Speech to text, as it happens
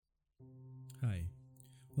Hi,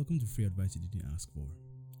 welcome to Free Advice You Didn't Ask For.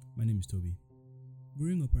 My name is Toby.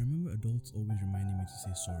 Growing up, I remember adults always reminding me to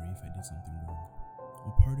say sorry if I did something wrong,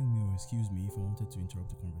 or pardon me or excuse me if I wanted to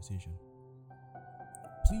interrupt the conversation.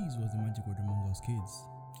 Please was the magic word among us kids.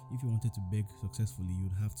 If you wanted to beg successfully,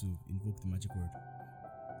 you'd have to invoke the magic word.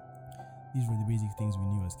 These were the basic things we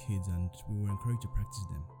knew as kids, and we were encouraged to practice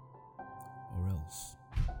them. Or else.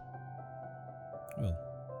 Well,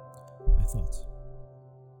 I thought.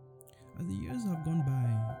 As the years have gone by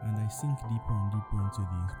and I sink deeper and deeper into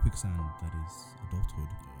the quicksand that is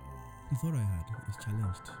adulthood, the thought I had is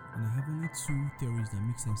challenged, and I have only two theories that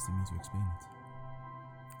make sense to me to explain it.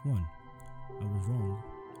 One, I was wrong,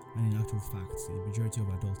 and in actual fact, the majority of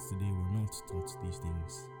adults today were not taught these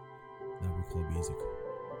things that we call basic.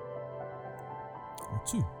 Or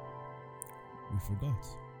two, we forgot.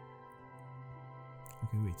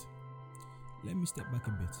 Okay, wait. Let me step back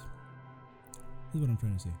a bit. Here's what I'm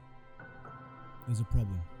trying to say. There's a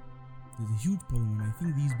problem. There's a huge problem, and I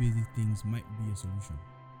think these basic things might be a solution.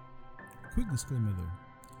 Quick disclaimer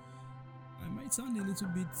though. I might sound a little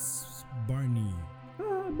bit Barney.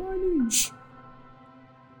 Barney! Shh!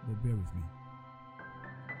 But bear with me.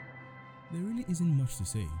 There really isn't much to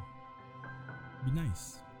say. Be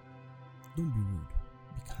nice. Don't be rude.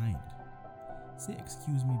 Be kind. Say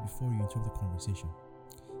excuse me before you interrupt the conversation.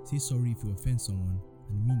 Say sorry if you offend someone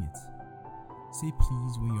and mean it. Say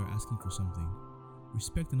please when you're asking for something.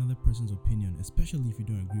 Respect another person's opinion, especially if you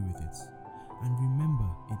don't agree with it. And remember,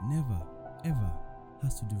 it never, ever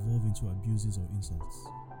has to devolve into abuses or insults.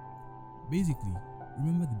 Basically,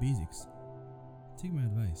 remember the basics. Take my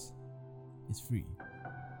advice. It's free.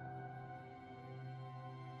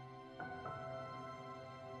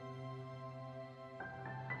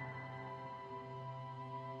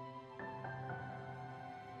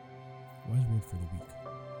 Wise word for the week.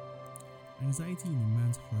 Anxiety in a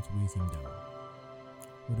man's heart weighs him down,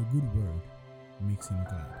 but a good word makes him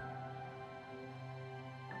glad.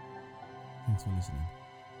 Thanks for listening.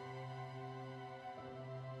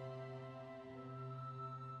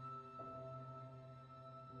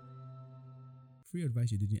 Free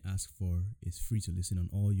Advice You Didn't Ask For is free to listen on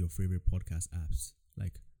all your favorite podcast apps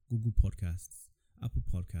like Google Podcasts, Apple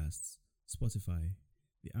Podcasts, Spotify,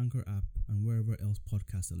 the Anchor app, and wherever else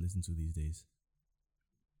podcasts are listened to these days.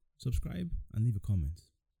 Subscribe and leave a comment.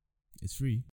 It's free.